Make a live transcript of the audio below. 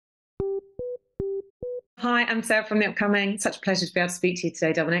Hi, I'm Sarah from The Upcoming. Such a pleasure to be able to speak to you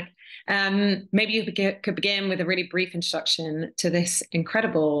today, Dominic. Maybe you could begin with a really brief introduction to this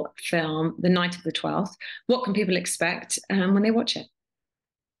incredible film, The Night of the 12th. What can people expect when they watch it?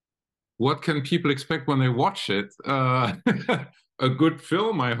 What can people expect when they watch it? A good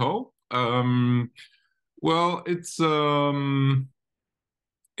film, I hope. Well, it's a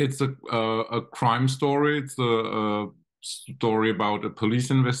crime story. It's a story about a police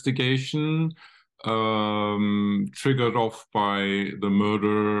investigation triggered off by the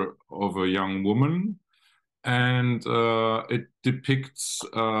murder of a young woman. And it depicts,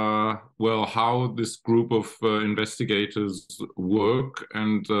 well, how this group of investigators work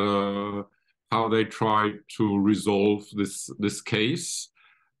and how they try to resolve this case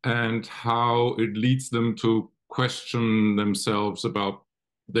and how it leads them to question themselves about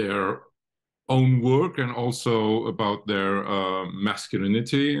their own work and also about their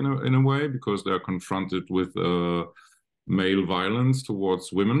masculinity in a way, because they're confronted with male violence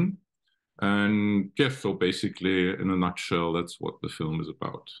towards women. And yes, so basically, in a nutshell, that's what the film is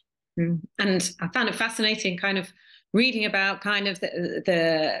about. And I found it fascinating, kind of reading about kind of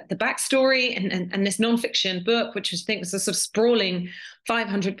the backstory and this nonfiction book, which I think was a sort of sprawling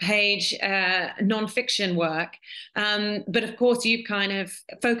 500-page nonfiction work. But of course, you've kind of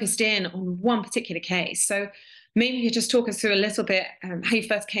focused in on one particular case. So maybe you could just talk us through a little bit how you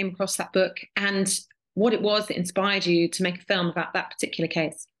first came across that book and what it was that inspired you to make a film about that particular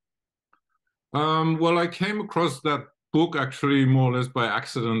case. Well, I came across that book actually more or less by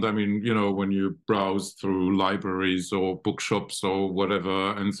accident. I mean, you know, when you browse through libraries or bookshops or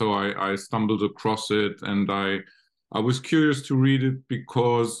whatever. And so I stumbled across it, and I was curious to read it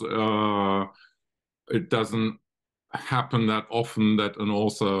because it doesn't happen that often that an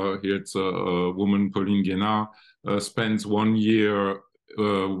author, here it's a woman, Pauline Guéna, spends 1 year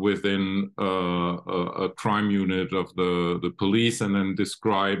within a crime unit of the police and then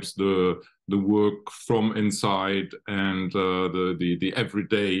describes the work from inside and the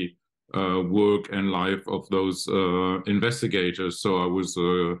everyday work and life of those investigators. So I was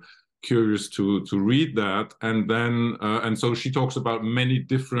curious to read that, and then and so she talks about many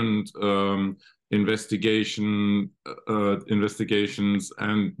different investigations,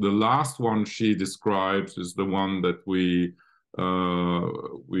 and the last one she describes is the one that we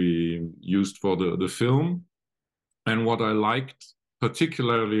used for the film. And what I liked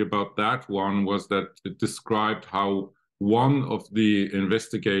particularly about that one was that it described how one of the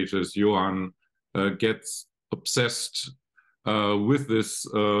investigators, Johan, gets obsessed with this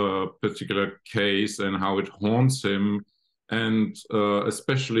particular case and how it haunts him, and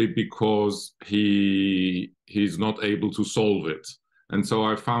especially because he's not able to solve it. And so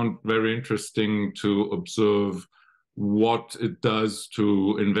I found very interesting to observe what it does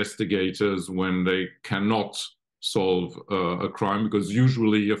to investigators when they cannot solve a crime, because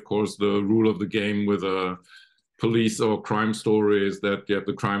usually, of course, the rule of the game with a police or crime story is that you have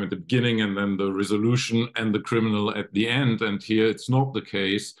the crime at the beginning and then the resolution and the criminal at the end, and here it's not the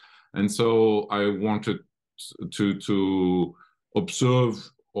case. And so I wanted to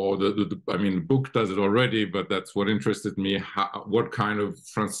observe, or I mean, the book does it already, but that's what interested me, what kind of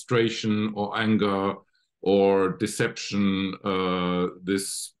frustration or anger or deception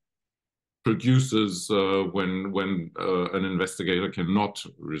this produces when an investigator cannot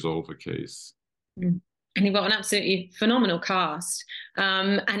resolve a case. And you've got an absolutely phenomenal cast,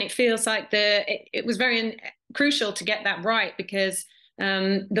 and it feels like it was very crucial to get that right, because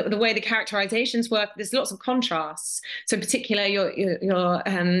the way the characterizations work, there's lots of contrasts. So in particular, your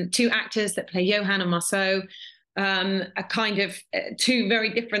two actors that play Johan and Marceau are kind of two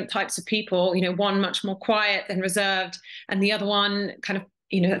very different types of people. You know, one much more quiet and reserved, and the other one kind of,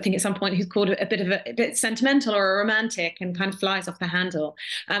 you know, I think at some point he's called a bit sentimental or a romantic and kind of flies off the handle.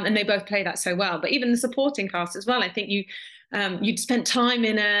 And they both play that so well. But even the supporting cast as well. I think you'd spent time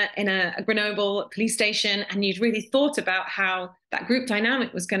in a Grenoble police station, and you'd really thought about how that group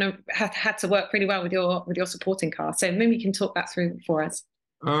dynamic was going to had to work really well with your supporting cast. So maybe you can talk that through for us.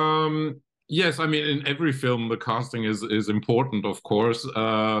 Yes, I mean, in every film, the casting is important, of course.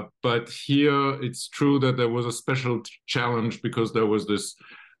 But here, it's true that there was a special challenge, because there was this,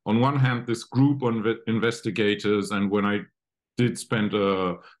 on one hand, this group of investigators. And when I did spend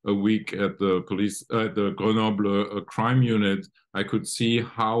a week at the police, at the Grenoble crime unit, I could see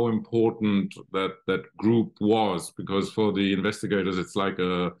how important that group was, because for the investigators, it's like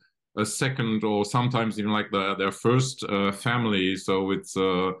a second, or sometimes even like their first family. So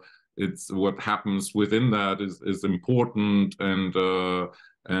it's what happens within that is important, and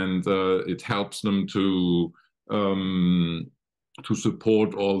it helps them to to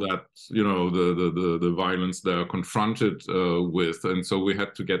support all that, the violence they're confronted with. And so we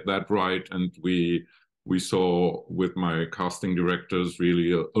had to get that right. And we saw with my casting directors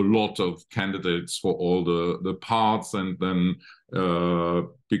really a lot of candidates for all the parts. And then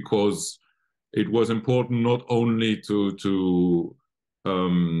because it was important not only to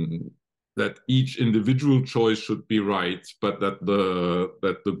that each individual choice should be right, but that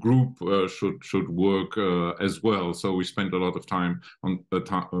the group should work as well. So we spent a lot of time on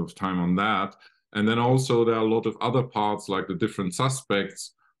that. And then also there are a lot of other parts, like the different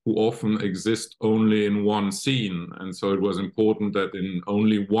suspects, who often exist only in one scene. And so it was important that in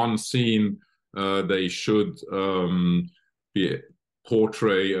only one scene they should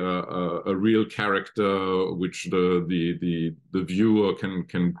portray a real character which the viewer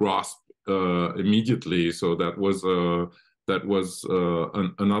can grasp immediately. So that was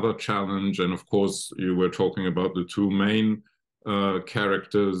another challenge. And of course, you were talking about the two main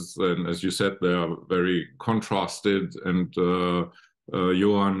characters, and as you said, they are very contrasted. And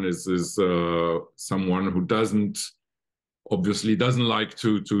Johan is someone who obviously doesn't like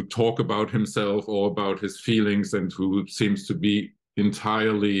to talk about himself or about his feelings, and who seems to be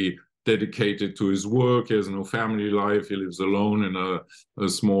entirely dedicated to his work. He has no family life. He lives alone in a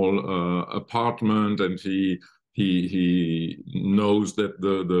small apartment, and he knows that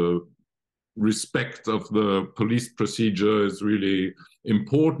the respect of the police procedure is really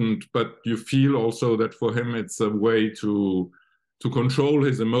important. But you feel also that for him it's a way to control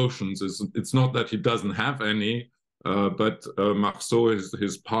his emotions. It's not that he doesn't have any, but Marceau,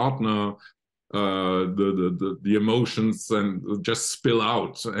 his partner, the emotions and just spill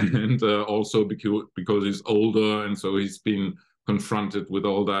out, and also because he's older, and so he's been confronted with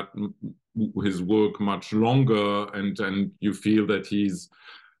all that, his work much longer, and you feel that he's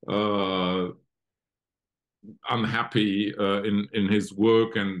unhappy in his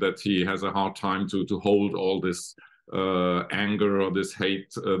work, and that he has a hard time to hold all this anger or this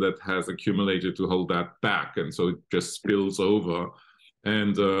hate that has accumulated, to hold that back, and so it just spills over.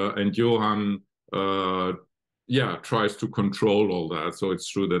 And Johan, tries to control all that. So it's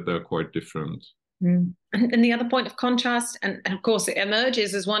true that they're quite different. Mm. And the other point of contrast, and of course it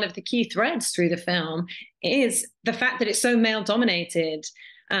emerges as one of the key threads through the film, is the fact that it's so male-dominated,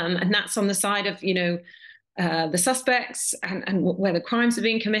 and that's on the side of, the suspects and where the crimes are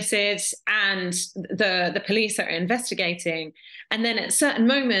being committed, and the police that are investigating. And then at certain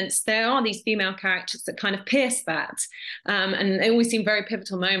moments, there are these female characters that kind of pierce that. And they always seem very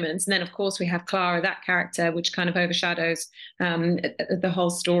pivotal moments. And then, of course, we have Clara, that character, which kind of overshadows the whole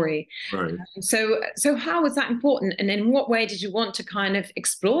story. Right. So how was that important? And in what way did you want to kind of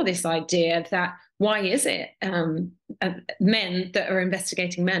explore this idea that why is it men that are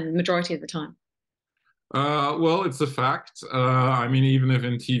investigating men the majority of the time? Well, it's a fact. I mean, even if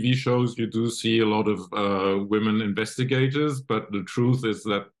in TV shows you do see a lot of women investigators, but the truth is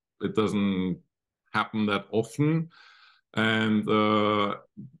that it doesn't happen that often. And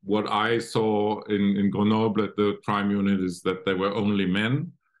what I saw in Grenoble at the crime unit is that there were only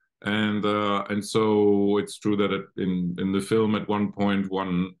men. And so it's true that in the film at one point,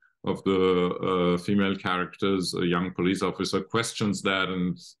 one of the female characters, a young police officer, questions that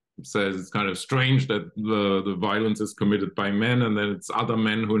and says it's kind of strange that the violence is committed by men, and then it's other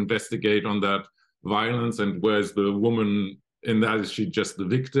men who investigate on that violence, and where's the woman in that? Is she just the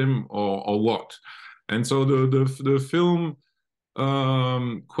victim, or what? And so the film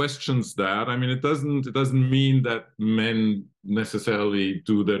questions that. I mean, it doesn't mean that men necessarily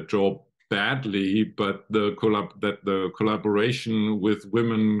do their job badly, but the collaboration with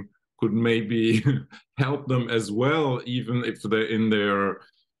women could maybe help them as well, even if they're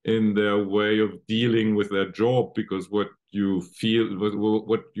in their way of dealing with their job. Because what you feel,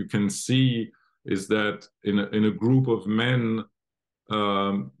 what you can see is that in a group of men,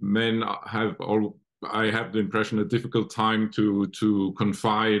 men have, I have the impression, a difficult time to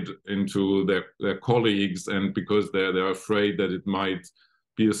confide into their colleagues, and because they're afraid that it might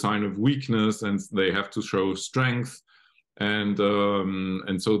be a sign of weakness, and they have to show strength. And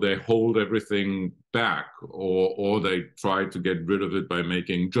so they hold everything back, or they try to get rid of it by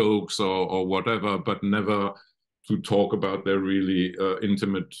making jokes or whatever, but never to talk about their really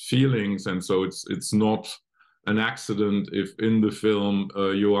intimate feelings. And so it's not an accident if in the film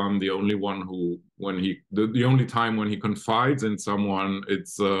Johan, the only one who, the only time when he confides in someone,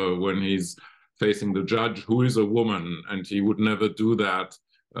 it's when he's facing the judge, who is a woman, and he would never do that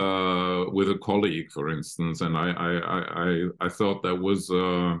with a colleague, for instance. And I thought that was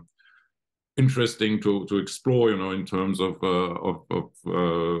interesting to explore, in terms of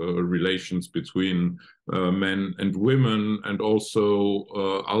relations between men and women, and also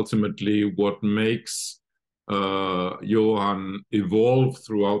ultimately what makes Johan evolve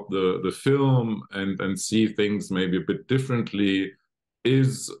throughout the film and see things maybe a bit differently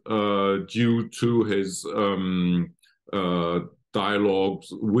is due to his dialogues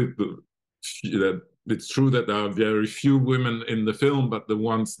with that. It's true that there are very few women in the film, but the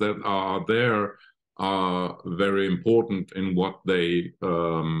ones that are there are very important in what they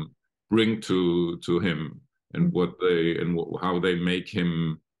bring to him, and how they make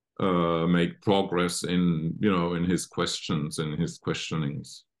him make progress in his questions and his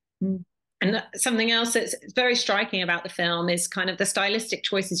questionings. And something else that's very striking about the film is kind of the stylistic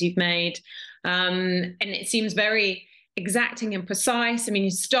choices you've made, and it seems very exacting and precise. I mean,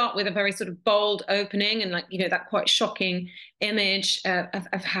 you start with a very sort of bold opening and that quite shocking image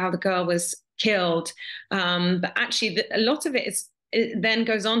of how the girl was killed. But actually, a lot of it then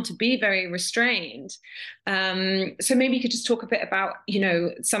goes on to be very restrained. So maybe you could just talk a bit about,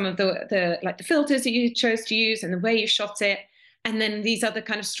 some of the filters that you chose to use and the way you shot it. And then these other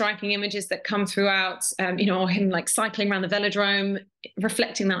kind of striking images that come throughout, or him cycling around the velodrome,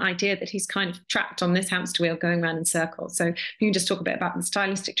 reflecting that idea that he's kind of trapped on this hamster wheel going around in circles. So you can just talk a bit about the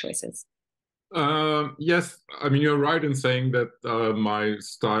stylistic choices. Yes, I mean, you're right in saying that my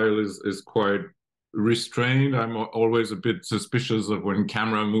style is quite restrained. I'm always a bit suspicious of when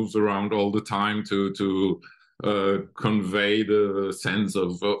camera moves around all the time to convey the sense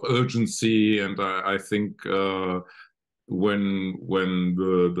of urgency. And I think when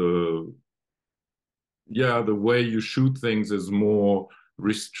the way you shoot things is more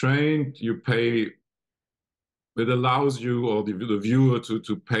restrained, it allows you or the viewer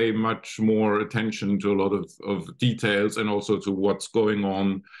to pay much more attention to a lot of details, and also to what's going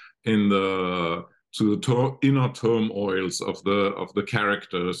on in the inner turmoils of the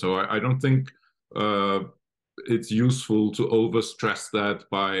character. So I don't think it's useful to overstress that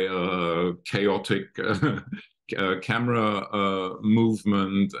by chaotic camera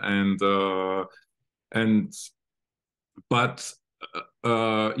movement but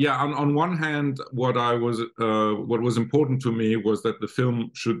on one hand, what was important to me was that the film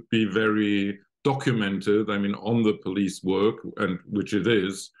should be very documented, I mean, on the police work, and which it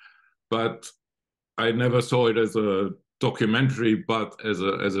is, but I never saw it as a documentary, but as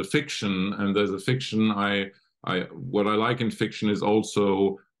a fiction. And as a fiction, what I like in fiction is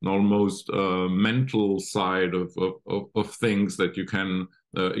also an almost mental side of things that you can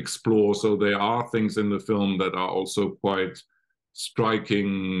explore. So there are things in the film that are also quite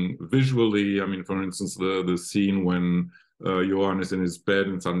striking visually. I mean, for instance, the scene when Johan is in his bed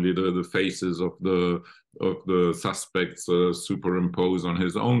and suddenly the faces of the suspects superimpose on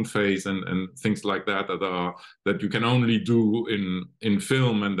his own face, and things like that that you can only do in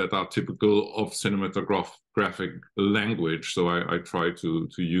film, and that are typical of cinematographic language. So I try to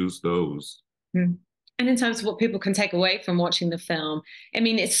use those. And in terms of what people can take away from watching the film, I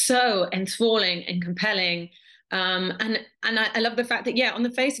mean, it's so enthralling and compelling. And I love the fact that, on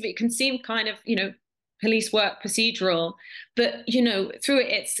the face of it, it can seem kind of, police work procedural, but, through it,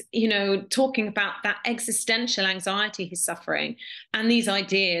 it's, talking about that existential anxiety he's suffering and these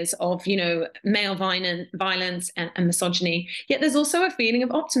ideas of, male violence and misogyny. Yet there's also a feeling of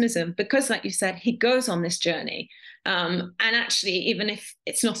optimism because, like you said, he goes on this journey. And actually, even if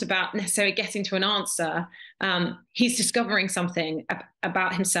it's not about necessarily getting to an answer, he's discovering something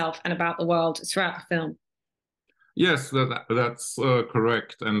about himself and about the world throughout the film. Yes, that's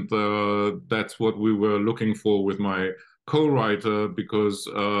correct. And that's what we were looking for with my co-writer, because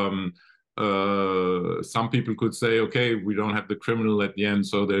some people could say, okay, we don't have the criminal at the end,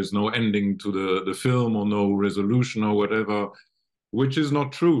 so there's no ending to the film or no resolution or whatever, which is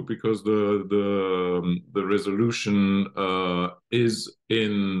not true, because the resolution is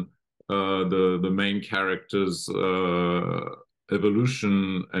in the main character's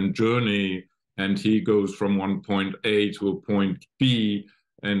evolution and journey. And he goes from one point A to a point B,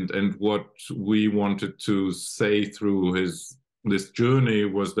 and what we wanted to say through this journey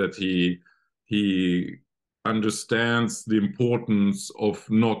was that he understands the importance of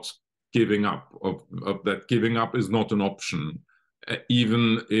not giving up, of that giving up is not an option,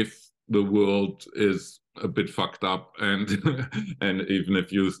 even if the world is a bit fucked up, and and even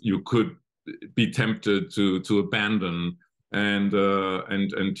if you could be tempted to abandon. And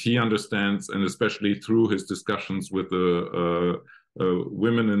he understands, and especially through his discussions with the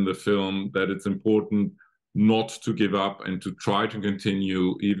women in the film, that it's important not to give up and to try to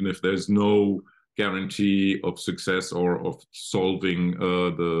continue, even if there's no guarantee of success or of solving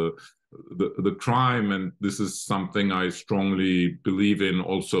the crime, and this is something I strongly believe in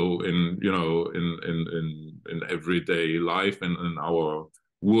also in, you know, in everyday life and in our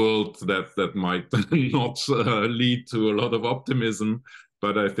world that might not lead to a lot of optimism,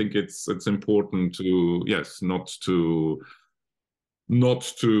 but I think it's important to, yes, not to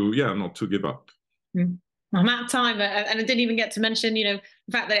give up. Mm. I'm out of time, and I didn't even get to mention, you know,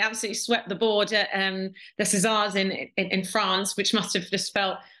 the fact that it absolutely swept the board at the Cesars in France, which must have just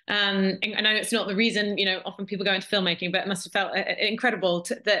felt, I know it's not the reason, you know, often people go into filmmaking, but it must have felt incredible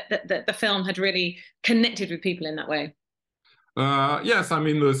that the film had really connected with people in that way. Yes, I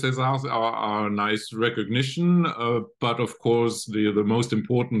mean, the Cesars are a nice recognition, but of course the most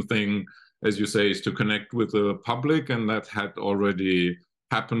important thing, as you say, is to connect with the public, and that had already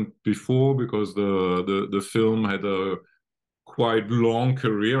happened before, because the film had a quite long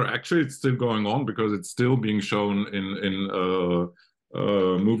career. Actually, it's still going on because it's still being shown in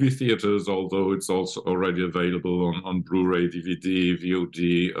movie theaters, although it's also already available on Blu-ray, DVD,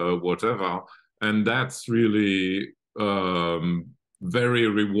 VOD, whatever. And that's really very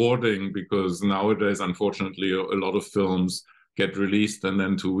rewarding, because nowadays, unfortunately, a lot of films get released and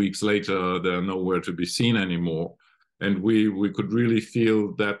then 2 weeks later they're nowhere to be seen anymore. And we could really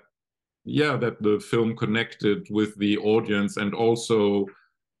feel that, yeah, that the film connected with the audience. And also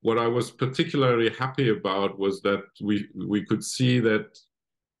what I was particularly happy about was that we could see that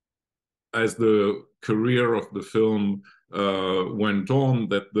as the career of the film went on,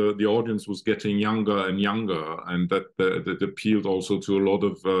 that the audience was getting younger and younger, and that appealed also to a lot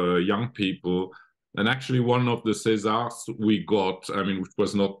of young people. And actually, one of the Césars we got, I mean, which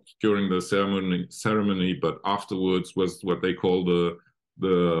was not during the ceremony, but afterwards, was what they call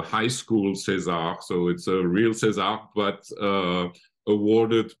the high school César. So it's a real César, but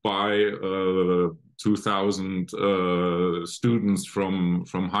awarded by 2,000 students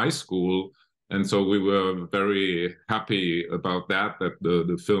from high school. And so we were very happy about that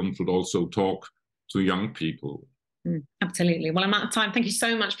the film should also talk to young people. Absolutely. Well, I'm out of time. Thank you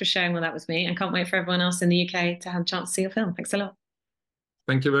so much for sharing all that with me, and can't wait for everyone else in the UK to have a chance to see your film. Thanks a lot.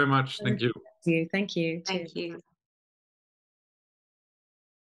 Thank you very much. Thank you. Thank you. Thank you.